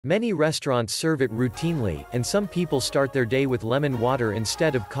Many restaurants serve it routinely, and some people start their day with lemon water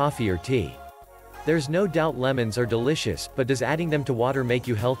instead of coffee or tea. There's no doubt lemons are delicious, but does adding them to water make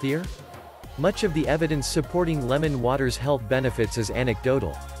you healthier? Much of the evidence supporting lemon water's health benefits is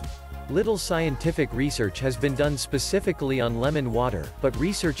anecdotal. Little scientific research has been done specifically on lemon water, but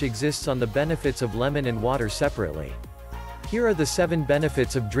research exists on the benefits of lemon and water separately. Here are the 7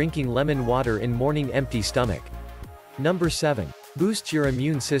 benefits of drinking lemon water in morning empty stomach. Number 7. Boosts your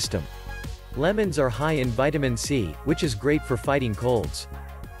immune system. Lemons are high in vitamin C, which is great for fighting colds.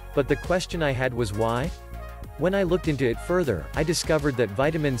 But the question I had was why? When I looked into it further, I discovered that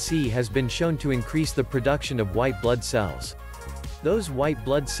vitamin C has been shown to increase the production of white blood cells. Those white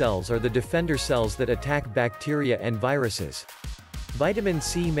blood cells are the defender cells that attack bacteria and viruses. Vitamin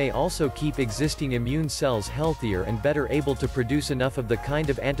C may also keep existing immune cells healthier and better able to produce enough of the kind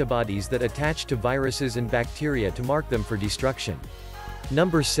of antibodies that attach to viruses and bacteria to mark them for destruction.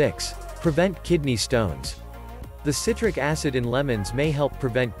 Number 6. Prevent kidney stones. The citric acid in lemons may help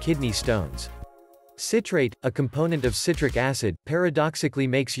prevent kidney stones. Citrate, a component of citric acid, paradoxically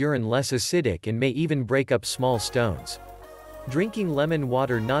makes urine less acidic and may even break up small stones. Drinking lemon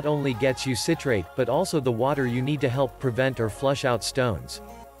water not only gets you citrate, but also the water you need to help prevent or flush out stones.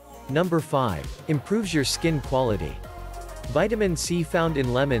 Number 5. Improves your skin quality. Vitamin C found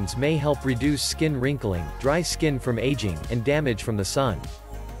in lemons may help reduce skin wrinkling, dry skin from aging, and damage from the sun.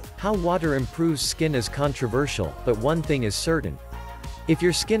 How water improves skin is controversial, but one thing is certain. If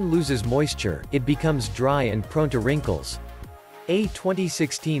your skin loses moisture, it becomes dry and prone to wrinkles. A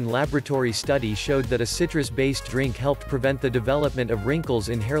 2016 laboratory study showed that a citrus-based drink helped prevent the development of wrinkles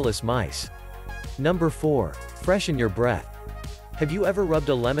in hairless mice. Number 4. Freshen your breath. Have you ever rubbed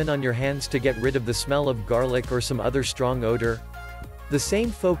a lemon on your hands to get rid of the smell of garlic or some other strong odor? The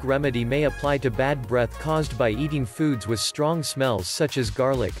same folk remedy may apply to bad breath caused by eating foods with strong smells such as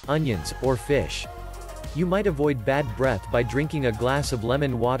garlic, onions, or fish. You might avoid bad breath by drinking a glass of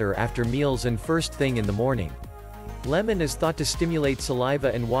lemon water after meals and first thing in the morning. Lemon is thought to stimulate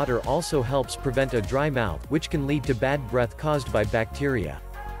saliva, and water also helps prevent a dry mouth, which can lead to bad breath caused by bacteria.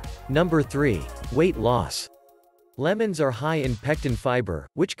 Number 3. Weight loss. Lemons are high in pectin fiber,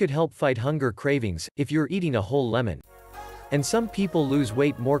 which could help fight hunger cravings, if you're eating a whole lemon. And some people lose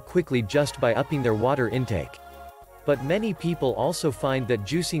weight more quickly just by upping their water intake. But many people also find that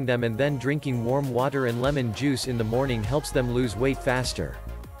juicing them and then drinking warm water and lemon juice in the morning helps them lose weight faster.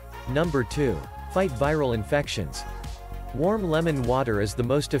 Number 2. Fight viral infections. Warm lemon water is the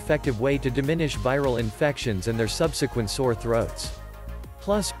most effective way to diminish viral infections and their subsequent sore throats.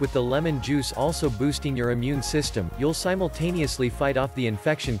 Plus, with the lemon juice also boosting your immune system, you'll simultaneously fight off the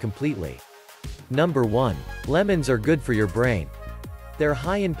infection completely. Number 1. Lemons are good for your brain. They're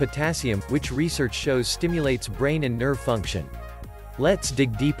high in potassium, which research shows stimulates brain and nerve function. Let's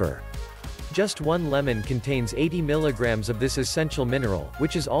dig deeper. Just one lemon contains 80 milligrams of this essential mineral,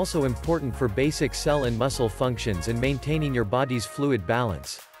 which is also important for basic cell and muscle functions and maintaining your body's fluid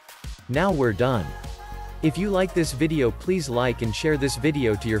balance. Now we're done. If you like this video, please like and share this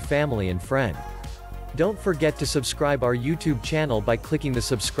video to your family and friend. Don't forget to subscribe our YouTube channel by clicking the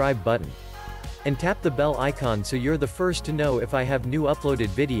subscribe button. And tap the bell icon so you're the first to know if I have new uploaded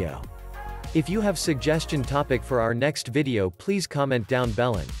video. If you have suggestion topic for our next video, please comment down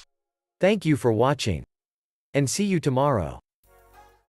below. Thank you for watching. And see you tomorrow.